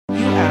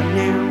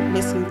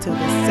listening to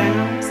the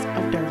sounds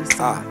of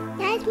DIRTYSOC.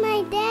 That's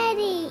my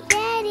daddy.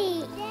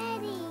 Daddy.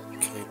 You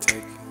can't take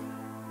it.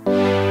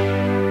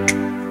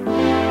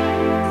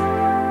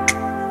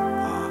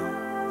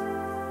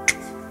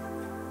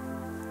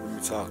 Let me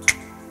talk to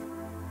you.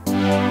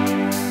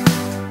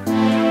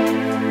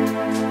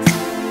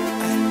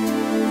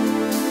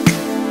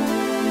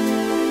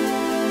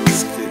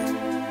 Let's get it.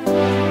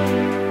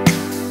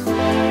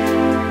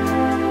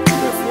 Come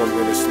here for a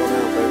minute. Slow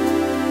down, baby.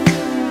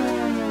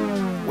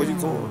 Where you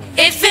going?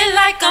 It feel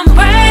like I'm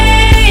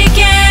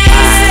breaking.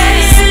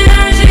 Citizen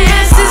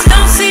urgencies,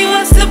 don't see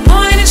what's the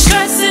point of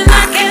stressing.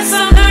 I guess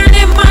I'm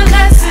learning my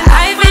lesson.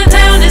 I've been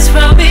down this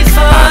road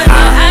before,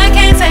 no, I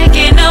can't take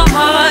it no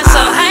more, so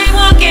I'm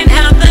walking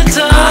out the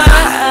door.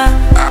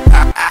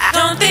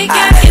 Don't think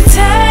I can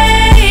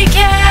take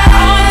it.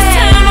 All this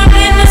time I've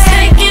been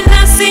mistaken.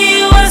 I see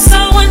you are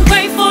so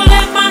ungrateful,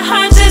 let my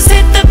heart just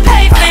hit the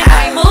pavement.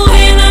 I'm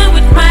moving on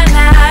with my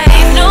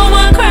life, no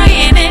more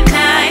crying at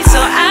night, so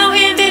I'll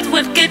end it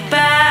with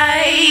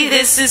goodbye.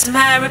 This is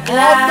my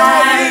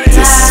reply. This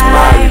is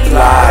my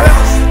reply.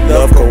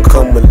 Love gon'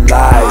 come with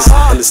lies.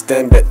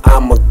 Understand that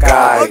I'm a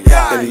guy,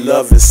 and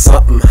love is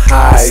something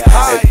high.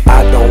 And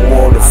I don't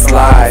wanna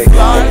fly,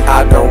 and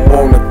I don't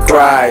wanna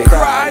cry.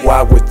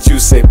 Why would you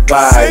say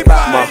bye?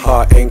 My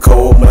heart ain't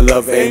cold, my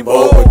love ain't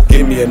bold, but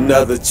give me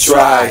another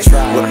try.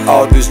 With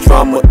all this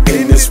drama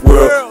in this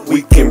world,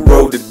 we can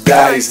roll the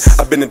dice.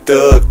 I've been a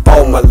thug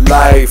all my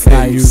life,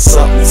 and you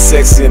something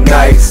sexy and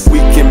nice. We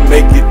can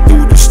make it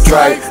through the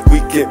strife, we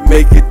can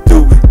make it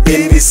through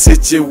any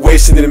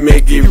situation and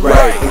make it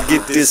right, and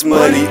get this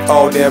money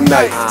all damn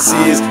night. See,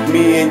 it's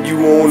me and you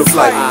on the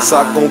flight, so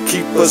I gon'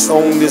 keep us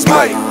on this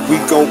mic. We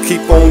gon'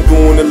 keep on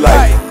doing the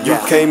light. You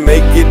can't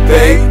make it,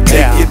 babe,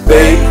 take it,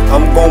 babe.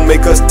 I'm gon'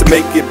 make us to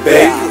make it,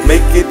 babe.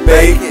 Make it,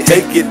 babe,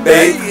 take it,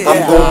 babe.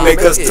 I'm gon'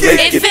 make us to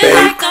make it, It feel babe.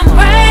 like I'm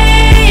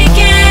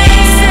breaking.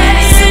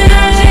 Citizen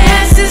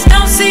urgencies,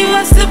 don't see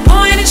what's the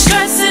point of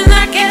stressing.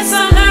 I guess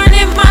I'm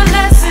learning my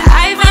lesson.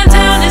 I've been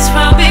down this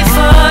road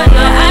before,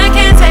 no, I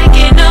can't take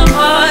it no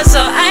more, so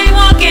I'm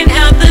walking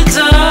out the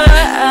door.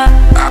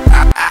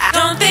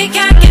 Don't think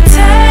I can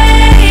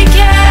take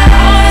it.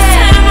 All this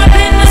time I've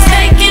been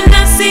mistaken.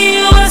 I see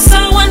you are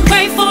so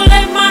ungrateful,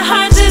 let my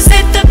heart just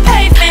hit the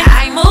pavement.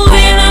 I'm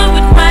moving on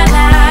with my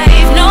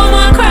life, no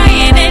more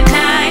crying at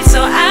night,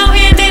 so I'll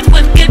end it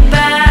with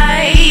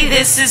goodbye.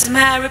 This is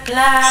my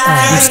reply.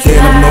 You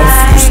stand up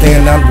north, you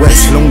stand out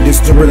west. Long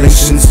distance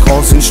relations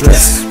causing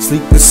stress.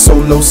 Sleepless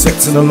solo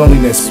sex and the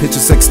loneliness. Picture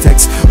sex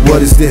text,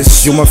 what is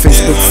this? You're my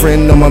Facebook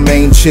friend or my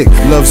main chick.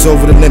 Love's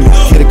over the limit,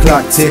 hit a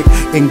clock tick.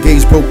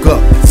 Engaged, broke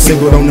up,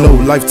 single don't know.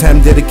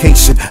 Lifetime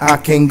dedication, I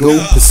can't go.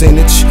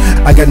 Percentage,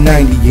 I got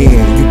 90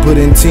 in, you put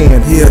in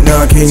 10. Yeah,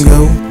 now I can't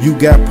go. You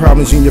got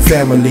problems in your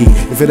family.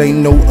 If it ain't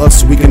no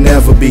us, we can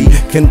never be.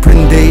 Can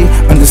Prende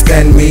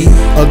understand me?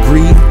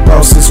 Agree,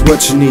 boss is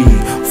what you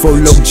need.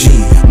 Folok G,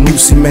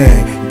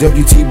 Moosieman,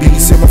 WTB,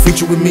 say my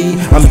future with me,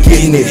 I'm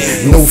getting it.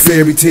 No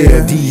fairy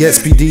tale,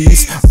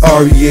 DSPD'S,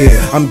 Ariel,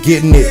 I'm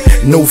getting it.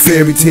 No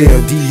fairy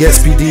tale,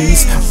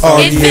 DSPD'S,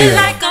 Ariel. It feel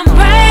like I'm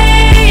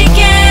breaking.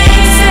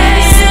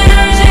 Citizen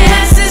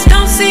urgencies,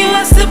 don't see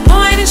what's the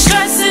point of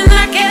stressing.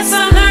 I guess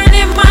I'm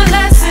learning my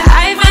lesson.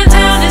 I've been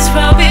down this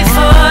road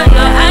before,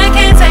 no, I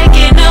can't take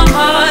it no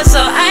more, so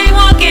I'm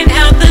walking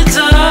out the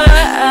door.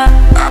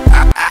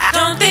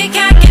 Don't think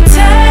I can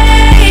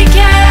take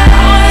it.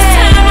 All this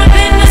time I've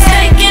been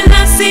mistaken.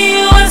 I see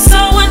you are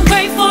so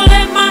ungrateful,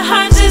 let my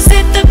heart just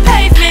hit the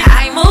pavement.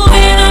 I'm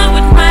moving on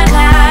with my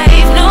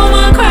life, no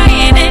more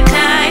crying at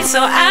night,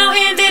 so I'll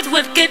end it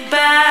with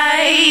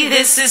goodbye.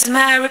 This is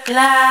my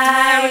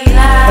reply.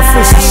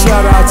 Official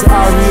shout out to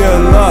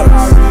Ariel,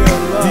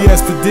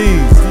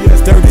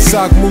 DSPD'S,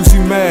 DIRTYSOC,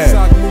 MOOSIEMAD.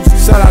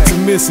 Shout out to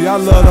Missy, I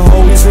love the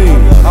whole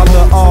team. I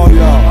love all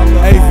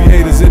y'all,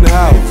 aviators in the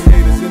house.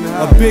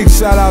 A big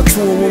shout out to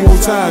him one more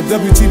time.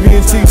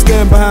 WTBNT,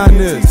 stand behind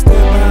this.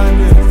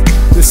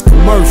 This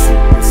commercial.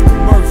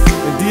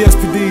 And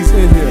DSPD'S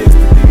in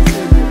here.